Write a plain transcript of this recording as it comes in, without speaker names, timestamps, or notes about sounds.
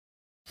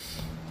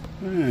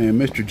Hey,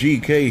 Mr.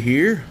 GK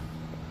here.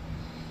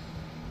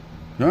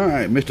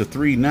 Alright, Mr.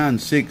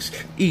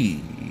 396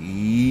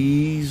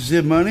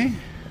 Easy Money.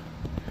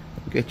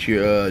 Got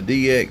your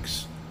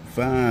DX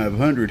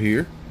 500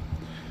 here.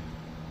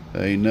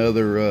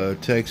 Another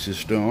Texas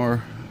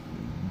Star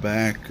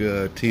back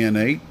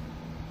 10-8.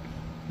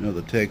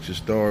 Another Texas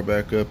Star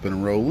back up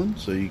and rolling,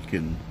 so you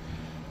can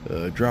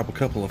drop a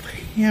couple of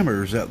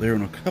hammers out there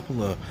on a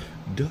couple of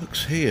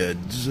ducks'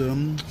 heads, or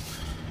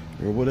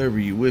whatever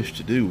you wish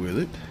to do with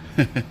it.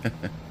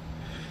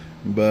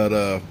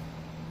 But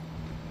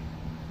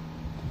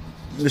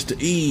Mr.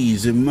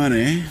 Easy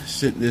Money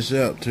sent this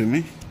out to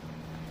me,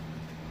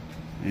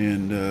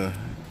 and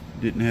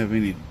didn't have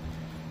any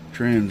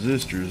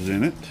transistors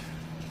in it.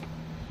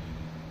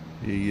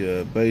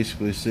 He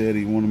basically said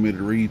he wanted me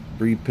to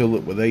refill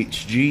it with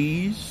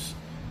HGs,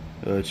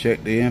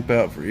 check the amp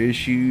out for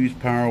issues,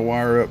 power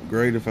wire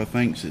upgrade if I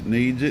thinks it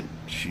needs it.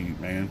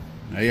 Shoot, man,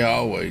 they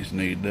always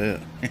need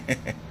that.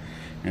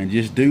 And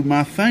just do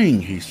my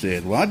thing, he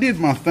said. Well, I did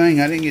my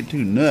thing. I didn't get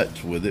too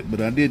nuts with it,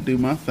 but I did do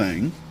my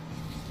thing.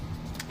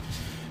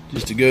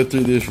 Just to go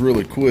through this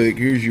really quick,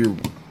 here's your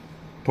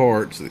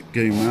parts that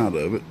came out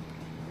of it.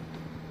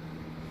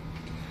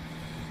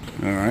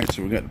 Alright,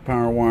 so we got the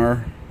power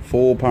wire,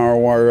 full power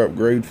wire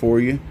upgrade for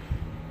you.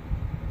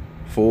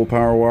 Full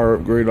power wire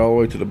upgrade all the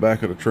way to the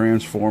back of the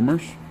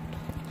transformers.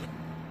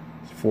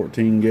 It's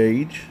 14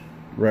 gauge,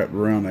 wrapped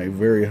around a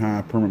very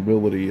high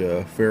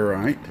permeability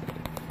ferrite,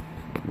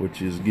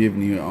 which is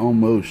giving you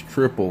almost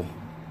triple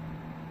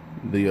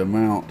the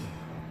amount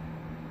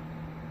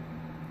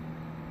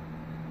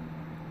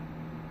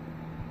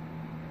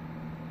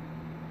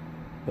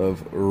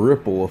of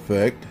ripple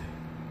effect,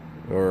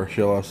 or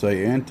shall I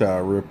say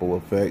anti-ripple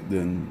effect,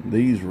 than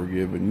these were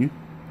giving you.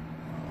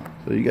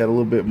 So you got a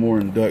little bit more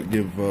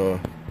inductive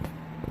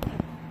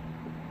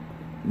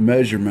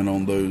measurement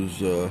on those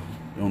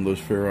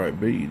ferrite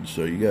beads,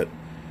 so you got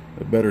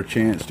a better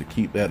chance to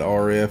keep that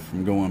RF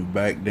from going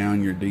back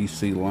down your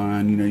DC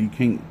line. You know, you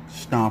can't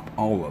stop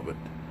all of it.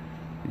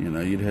 You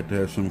know, you'd have to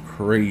have some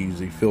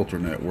crazy filter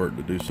network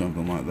to do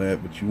something like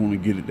that, but you want to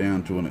get it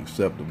down to an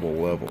acceptable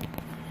level.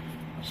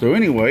 So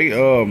anyway,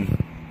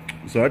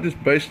 so I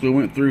just basically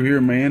went through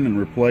here, man, and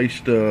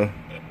replaced some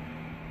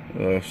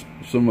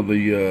of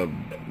the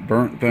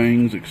burnt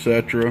things,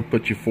 etc.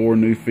 Put your 4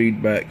 new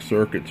feedback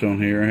circuits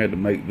on here. I had to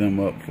make them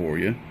up for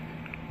you.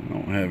 I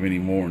don't have any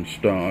more in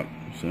stock,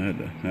 so I had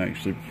to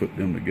actually put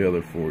them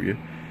together for you.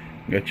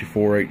 Got your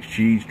 4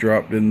 HGs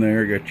dropped in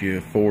there. Got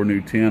your 4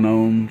 new 10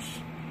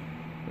 ohms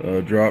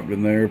dropped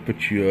in there.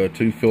 Put your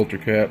 2 filter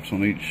caps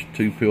on each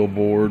 2-pill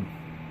board.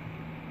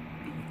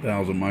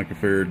 1000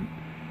 microfarad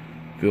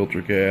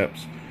filter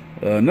caps.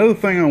 Another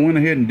thing I went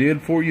ahead and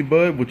did for you,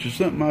 bud, which is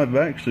something I've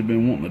actually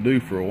been wanting to do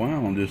for a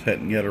while and just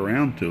hadn't got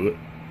around to it.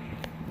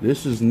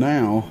 This is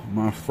now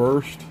my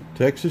first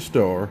Texas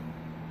Star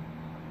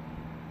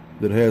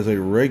that has a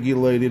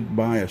regulated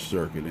bias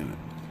circuit in it.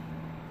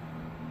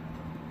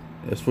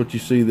 That's what you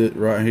see that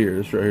right here.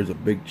 This right here is a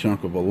big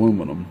chunk of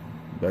aluminum.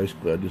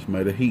 Basically, I just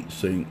made a heat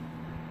sink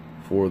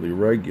for the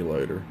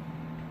regulator.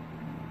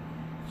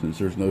 Since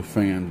there's no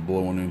fans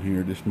blowing in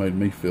here, it just made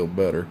me feel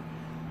better.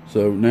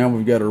 So now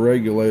we've got a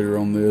regulator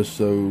on this,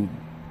 so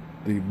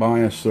the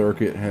bias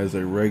circuit has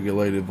a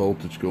regulated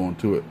voltage going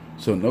to it.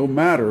 So no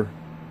matter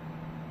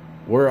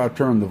where I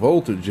turn the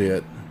voltage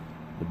at,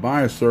 the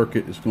bias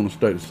circuit is going to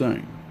stay the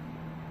same.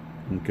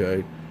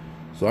 Okay,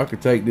 so I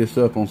could take this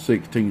up on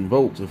 16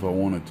 volts if I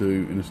wanted to,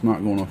 and it's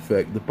not going to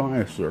affect the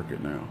bias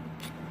circuit now.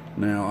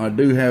 Now, I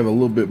do have a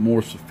little bit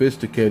more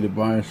sophisticated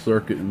bias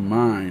circuit in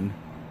mind,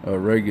 a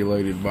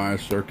regulated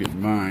bias circuit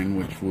in mind,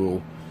 which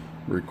will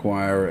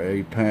require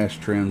a pass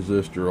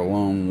transistor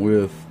along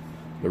with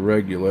the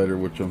regulator,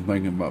 which I'm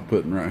thinking about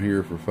putting right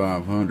here for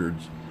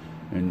 500s,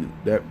 and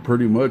that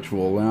pretty much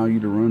will allow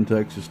you to run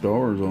Texas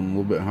Stars on a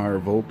little bit higher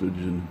voltage,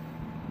 and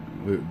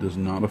it does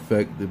not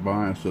affect the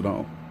bias at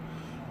all.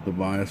 The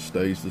bias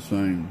stays the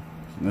same,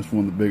 and that's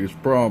one of the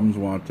biggest problems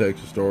why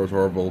Texas Stars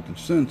are voltage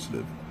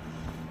sensitive.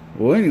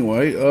 Well,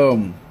 anyway,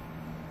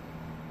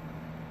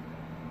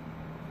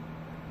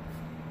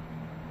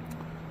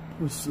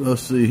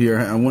 let's see here.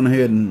 I went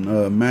ahead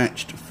and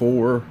matched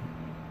 4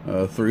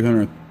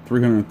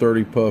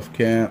 330 puff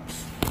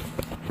caps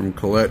from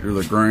collector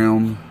to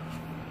ground.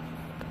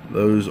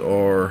 Those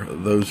are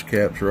those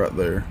caps right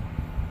there.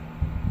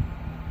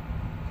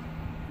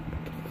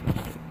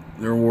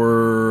 There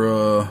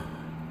were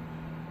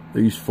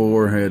these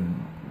 4 had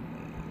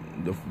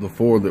the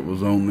 4 that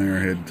was on there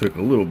had took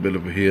a little bit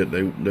of a hit.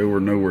 They were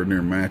nowhere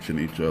near matching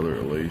each other,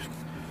 at least.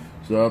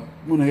 So I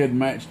went ahead and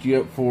matched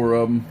you up 4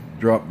 of them,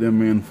 dropped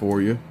them in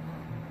for you.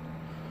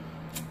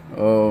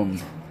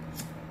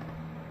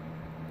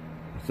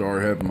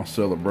 Sorry, I have my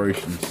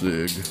celebration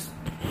cig.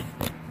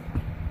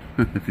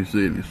 If you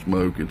see any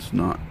smoke, it's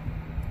not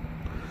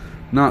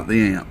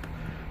the amp.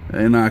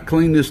 And I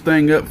cleaned this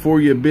thing up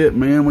for you a bit,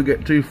 man. We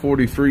got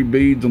 243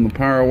 beads on the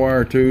power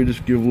wire too.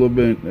 Just give a little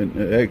bit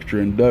extra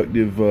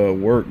inductive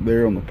work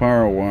there on the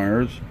power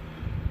wires.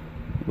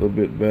 A little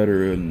bit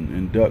better in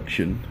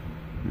induction.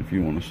 if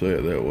you want to say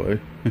it that way.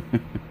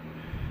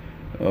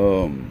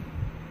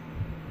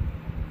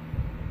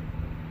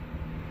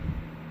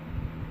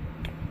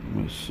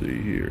 Let's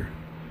see here.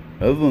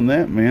 Other than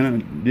that, man, I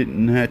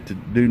didn't have to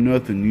do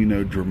nothing, you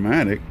know,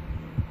 dramatic.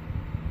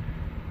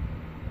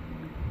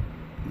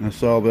 I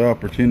saw the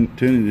opportunity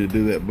to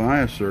do that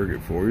bias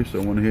circuit for you,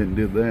 so I went ahead and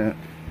did that.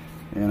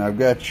 And I've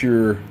got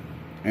your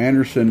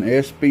Anderson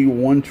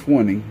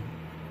SB120.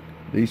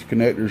 These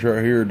connectors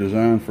right here are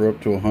designed for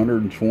up to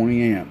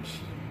 120 amps.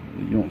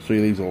 You don't see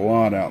these a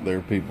lot out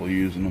there, people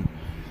using them.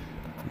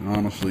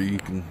 Honestly, you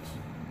can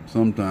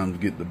sometimes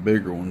get the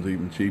bigger ones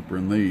even cheaper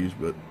than these.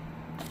 But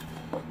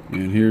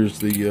and here's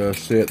the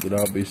set that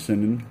I'll be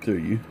sending to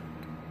you.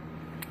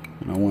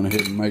 And I went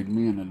ahead and made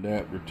me an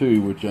adapter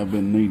too, which I've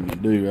been needing to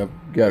do.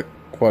 I've got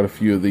quite a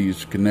few of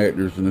these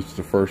connectors, and it's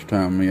the first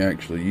time me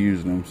actually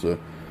using them, so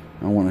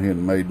I went ahead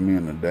and made me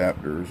an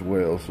adapter as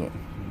well, so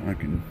I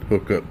can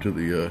hook up to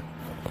the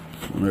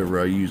whenever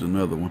I use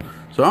another one.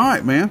 So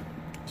alright, man,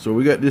 so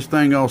we got this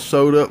thing all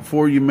sewed up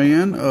for you,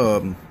 man.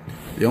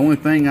 The only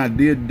thing I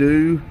did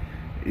do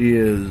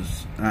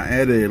is I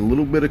added a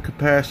little bit of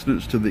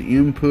capacitance to the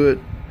input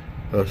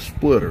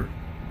splitter.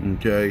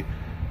 Okay,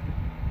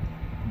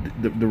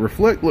 the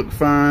reflect looked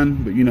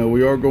fine, but you know,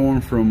 we are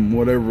going from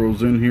whatever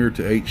was in here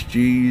to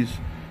HGs,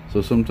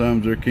 so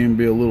sometimes there can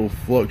be a little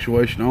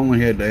fluctuation. I only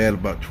had to add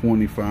about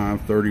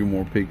 25-30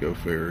 more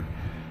picofarad.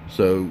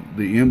 So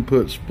the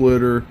input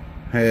splitter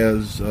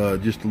has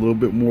just a little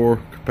bit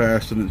more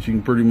capacitance. You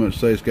can pretty much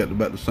say it's got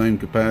about the same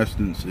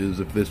capacitance as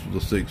if this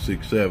was a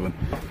 667,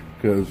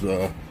 because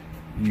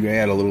you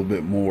add a little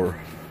bit more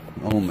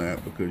on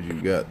that because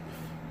you've got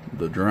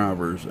the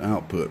driver's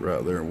output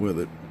right there with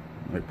it.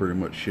 They pretty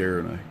much share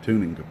in a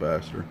tuning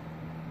capacitor.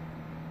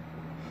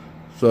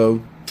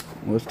 So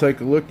let's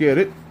take a look at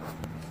it.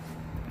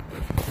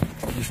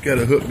 Just got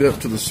it hooked up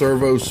to the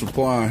servo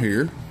supply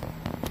here.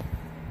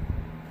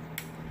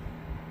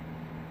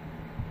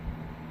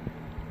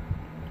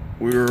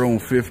 We're on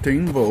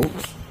 15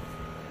 volts.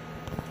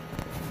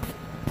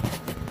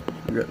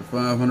 We got the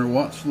 500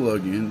 watt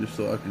slug in, just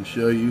so I can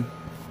show you.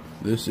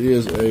 This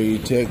is a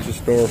Texas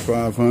Star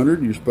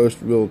 500. You're supposed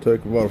to be able to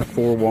take about a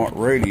 4 watt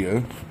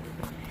radio,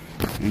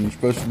 and you're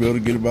supposed to be able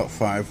to get about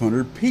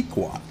 500 peak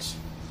watts.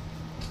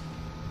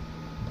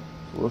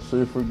 So let's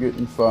see if we're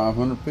getting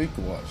 500 peak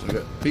watts. I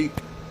got the peak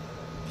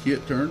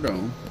kit turned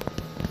on.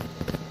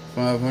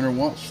 500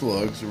 watt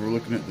slug, so we're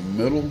looking at the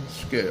middle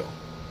scale.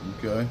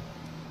 Okay,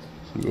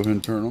 so go ahead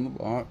and turn on the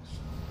box.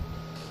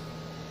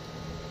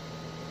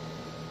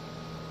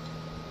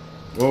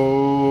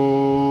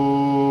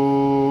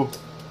 Oh,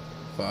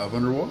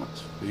 500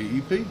 watts,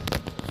 PEP. You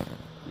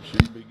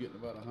should be getting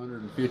about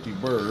 150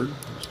 bird.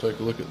 Let's take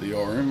a look at the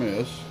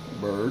RMS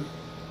bird.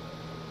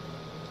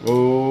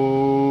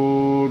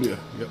 Oh yeah,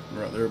 yep,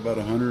 right there, about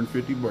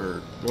 150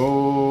 bird.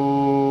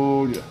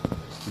 Oh yeah.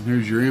 And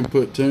here's your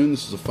input tune.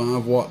 This is a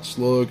 5 watt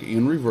slug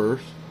in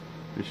reverse.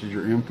 This is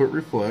your input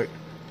reflect.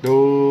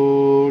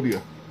 Oh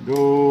yeah,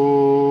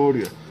 oh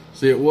yeah.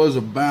 See, it was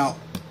about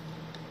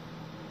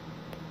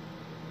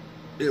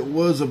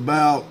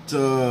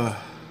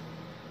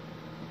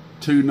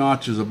 2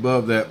 notches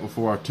above that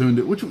before I tuned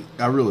it, which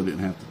I really didn't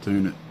have to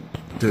tune it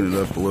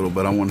up a little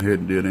bit. I went ahead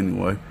and did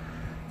anyway,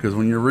 because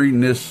when you're reading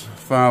this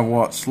 5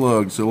 watt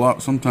slug, so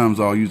sometimes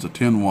I'll use a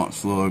 10 watt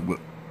slug, but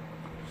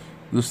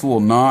this little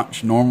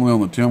notch normally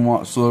on the 10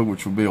 watt slug,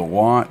 which would be a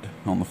watt,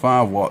 on the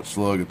 5 watt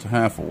slug it's a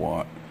half a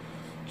watt.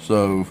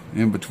 So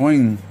in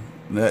between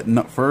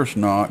that first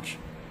notch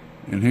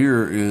and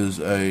here is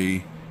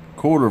a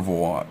 1/4 of a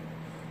watt.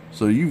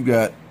 So you've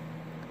got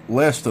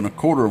less than a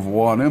 1/4 of a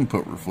watt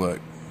input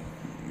reflect.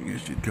 I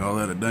guess you'd call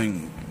that a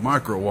dang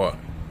microwatt.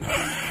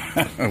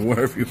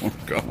 Whatever you want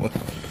to call it.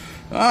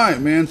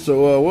 Alright, man,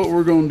 so what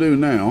we're going to do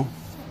now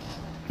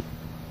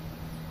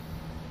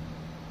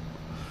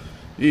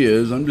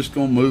is I'm just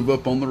going to move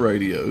up on the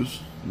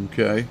radios.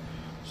 Okay,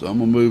 so I'm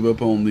going to move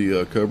up on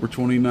the Cobra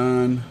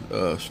 29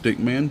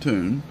 Stickman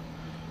tune.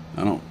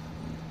 I don't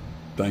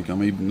think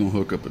I'm even going to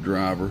hook up a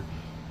driver.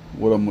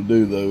 What I'm going to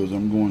do though is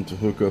I'm going to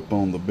hook up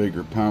on the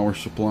bigger power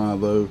supply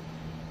though,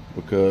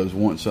 because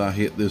once I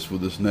hit this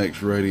with this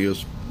next radio,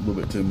 it's a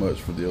little bit too much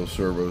for the old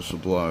servo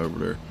supply over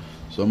there.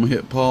 So I'm going to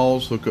hit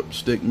pause, hook up the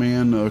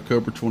Stickman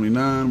Cobra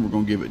 29. We're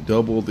going to give it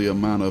double the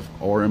amount of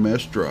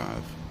RMS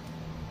drive.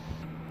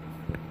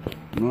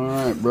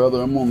 Alright,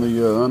 brother, I'm on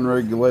the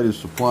unregulated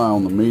supply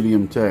on the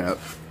medium tap.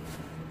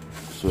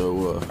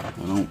 So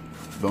I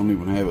don't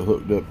even have it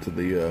hooked up to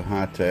the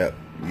high tap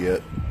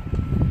yet.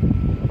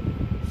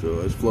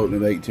 So it's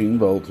floating at 18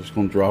 volts. It's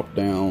going to drop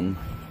down.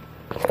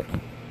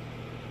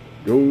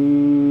 Go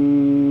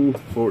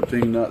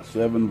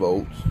 14.7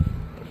 volts.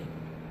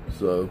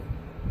 So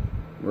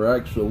we're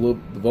actually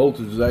the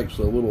voltage is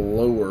actually a little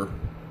lower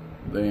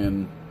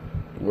than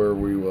where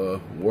we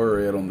were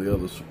at on the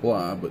other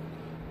supply, but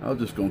I'm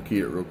just going to key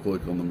it real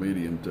quick on the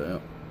medium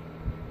tap.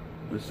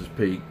 This is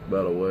peak,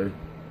 by the way.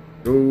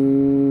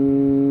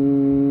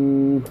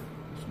 Oh,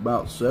 it's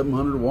about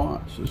 700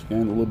 watts. Just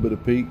gained a little bit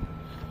of peak.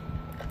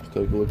 Let's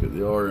take a look at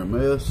the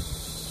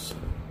RMS.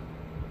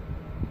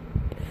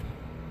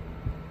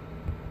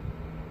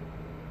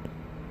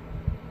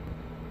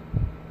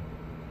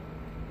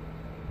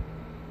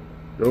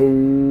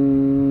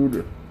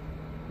 Load.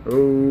 A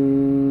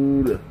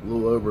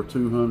little over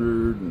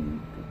 200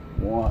 and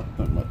watt, I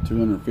think about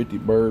 250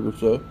 bird or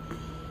so.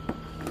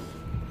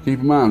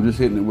 Keep in mind, I'm just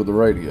hitting it with the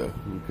radio,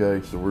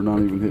 okay? So we're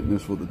not even hitting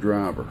this with the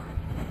driver.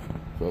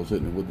 If I was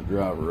hitting it with the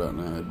driver right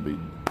now, it'd be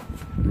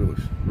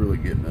really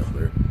getting up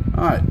there.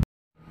 All right.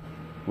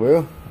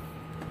 Well,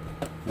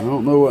 I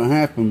don't know what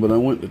happened, but I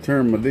went to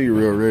turn my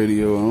derail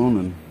radio on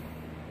and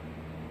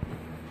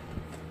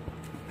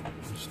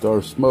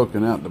started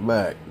smoking out the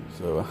back.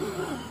 So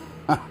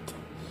I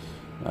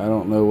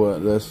don't know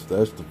what, that's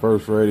the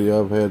first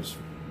radio I've had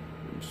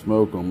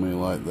smoke on me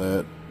like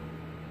that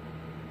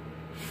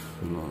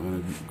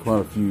in quite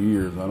a few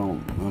years. I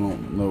don't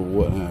know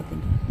what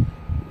happened.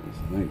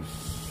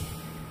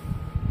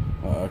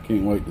 I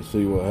can't wait to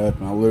see what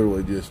happened. I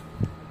literally just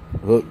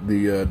hooked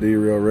the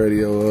derail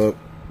radio up,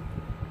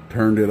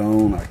 turned it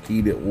on, I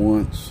keyed it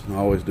once. I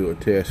always do a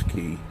test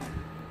key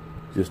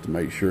just to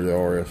make sure the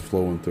RF's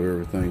flowing through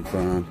everything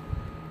fine,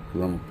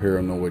 because I'm a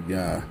paranoid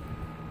guy.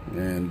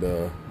 And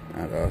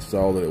I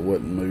saw that it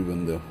wasn't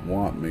moving the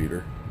watt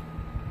meter,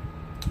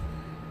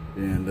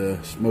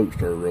 and smoke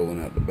started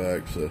rolling out the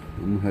back. So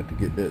I'm gonna have to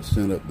get that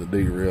sent up the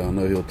derail. I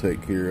know he'll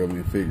take care of me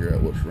and figure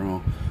out what's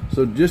wrong.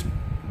 So just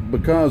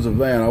because of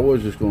that, I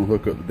was just gonna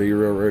hook up the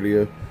derail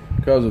radio.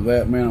 Because of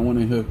that, man, I went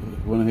ahead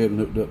and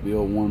hooked up the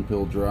old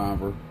 1-pill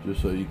driver,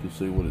 just so you can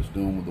see what it's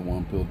doing with the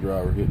 1-pill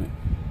driver hitting it.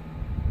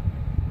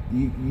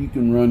 You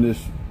can run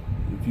this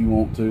if you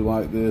want to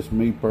like this.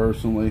 Me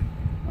personally,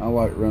 I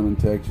like running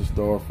Texas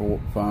Star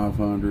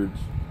 500s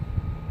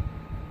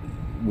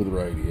with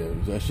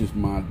radios. That's just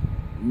my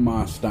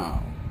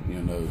style.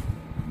 You know,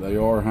 they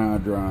are high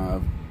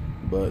drive,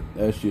 but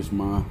that's just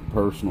my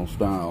personal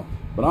style.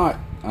 But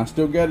I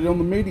still got it on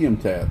the medium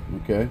tap.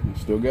 Okay, I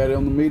still got it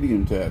on the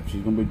medium tap.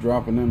 She's gonna be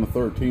dropping in the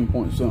 13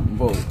 point something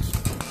volts.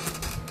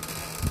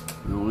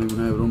 I don't even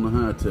have it on the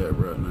high tap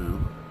right now.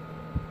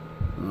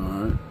 All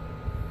right,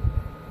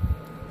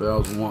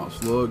 1,000 watt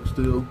slug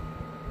still.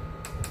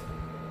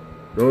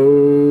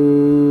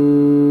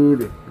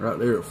 Load right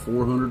there at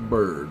 400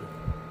 bird.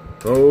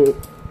 Load.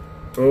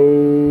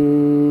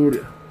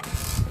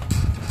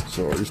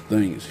 Sorry, this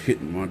thing is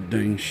hitting my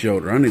dang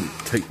shoulder. I need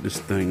to take this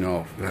thing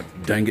off. God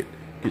dang it,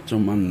 gets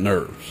on my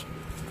nerves.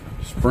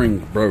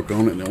 Spring broke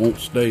on it and it won't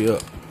stay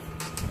up.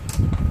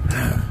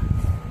 I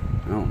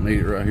don't need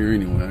it right here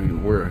anyway. I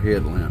can wear a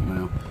headlamp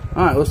now.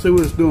 All right, let's see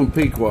what it's doing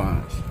peak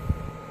wise.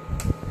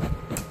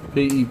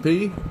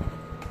 PEP.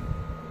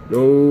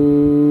 Go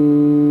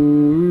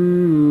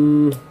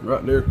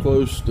right there,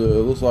 close to,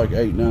 looks like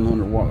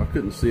 800-900 watt. I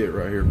couldn't see it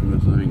right here from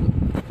this angle.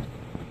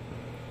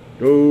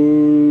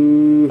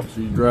 Go.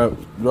 She's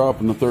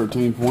dropping to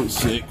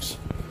 13.6.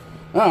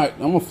 All right, I'm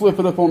gonna flip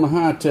it up on the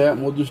high tap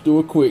and we'll just do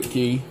a quick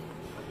key.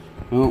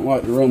 I don't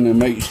like to run them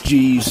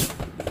HGs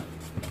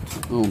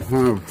on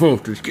high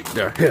voltage. Get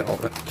the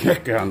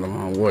heck out of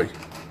my way.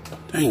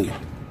 Dang it.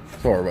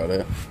 Sorry about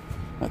that.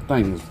 That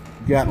thing has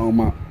got on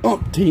my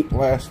umpteenth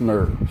last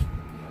nerves.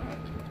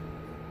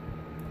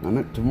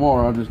 And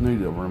tomorrow I just need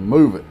to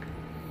remove it.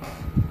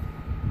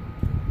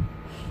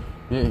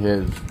 It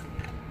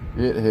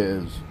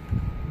has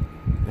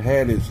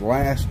had its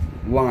last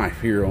life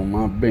here on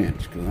my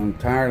bench because I'm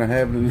tired of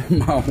having it in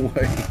my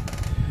way.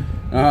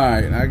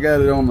 Alright, I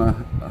got it on the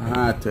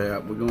high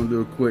tap. We're going to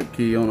do a quick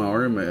key on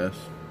RMS.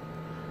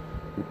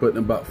 We're putting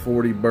about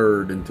 40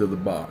 bird into the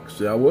box.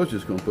 See, I was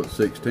just going to put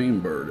 16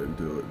 bird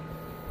into it.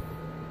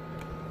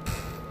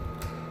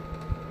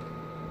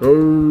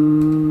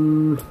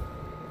 Oh,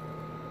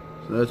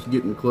 so that's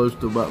getting close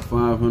to about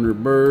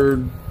 500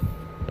 bird.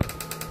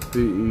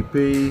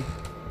 PEP.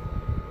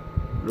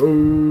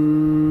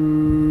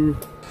 Oh,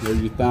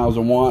 there's your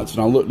 1,000 watts,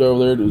 and I looked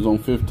over there, it was on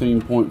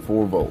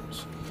 15.4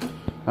 volts.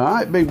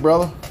 Alright, big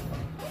brother,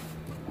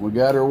 we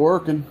got her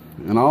working.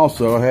 And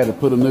also I had to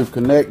put a new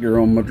connector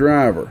on my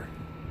driver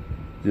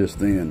just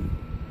then,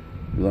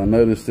 because I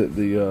noticed that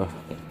the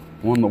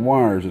one of the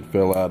wires had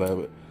fell out of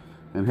it.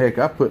 And heck,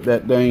 I put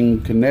that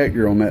dang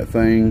connector on that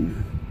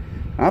thing.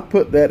 I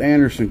put that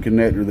Anderson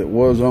connector that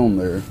was on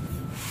there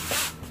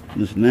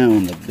just now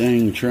in the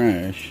dang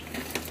trash.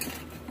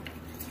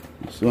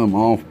 Some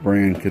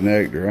off-brand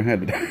connector. I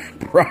had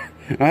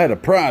to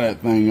pry that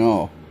thing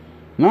off.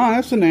 No,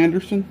 that's an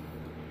Anderson.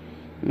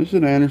 It's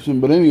an Anderson.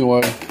 But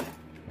anyway,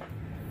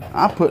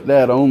 I put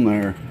that on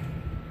there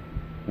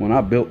when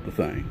I built the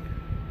thing.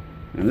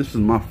 And this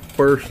is my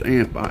first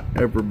amp I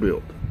ever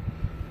built.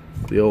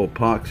 The old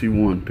epoxy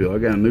 1-pill. I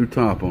got a new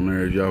top on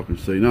there, as y'all can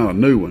see. Not a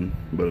new one,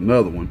 but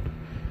another one.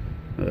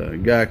 A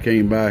guy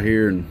came by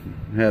here and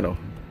had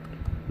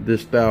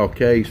this style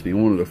case, and he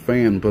wanted a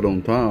fan put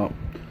on top.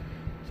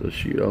 So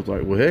shoot, I was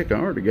like, well, heck, I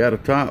already got a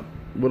top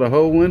with a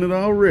hole in it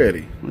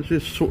already. Let's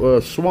just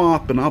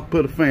swap, and I'll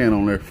put a fan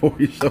on there for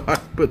you, so I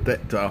can put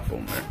that top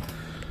on there.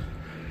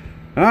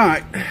 All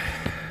right,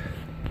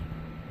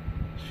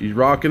 she's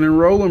rocking and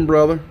rolling,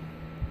 brother.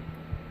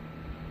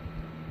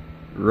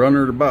 Run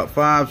her at about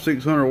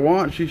 500-600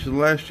 watts. She should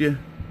last you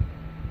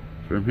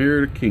from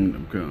here to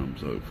kingdom comes,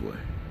 hopefully.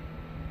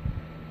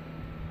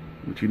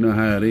 But you know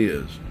how it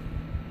is.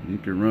 You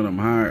can run them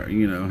higher,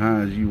 you know,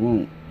 high as you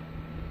want.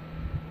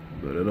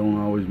 But it don't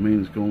always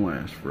mean it's going to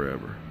last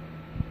forever.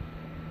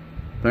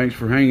 Thanks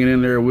for hanging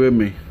in there with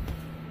me.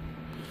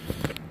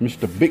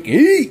 Mr. Big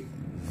E.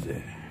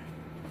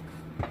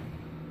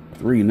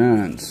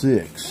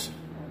 396.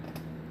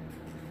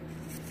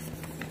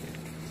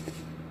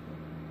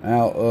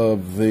 Out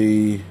of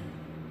the...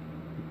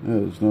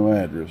 there's no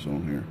address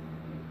on here.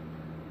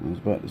 I was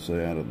about to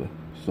say out of the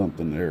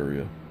something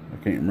area. I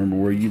can't remember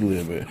where you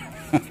live at.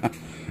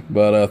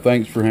 But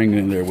thanks for hanging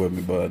in there with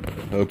me, bud.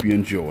 Hope you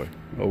enjoy.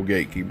 Old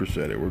Gatekeeper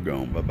said it. We're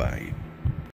gone. Bye-bye.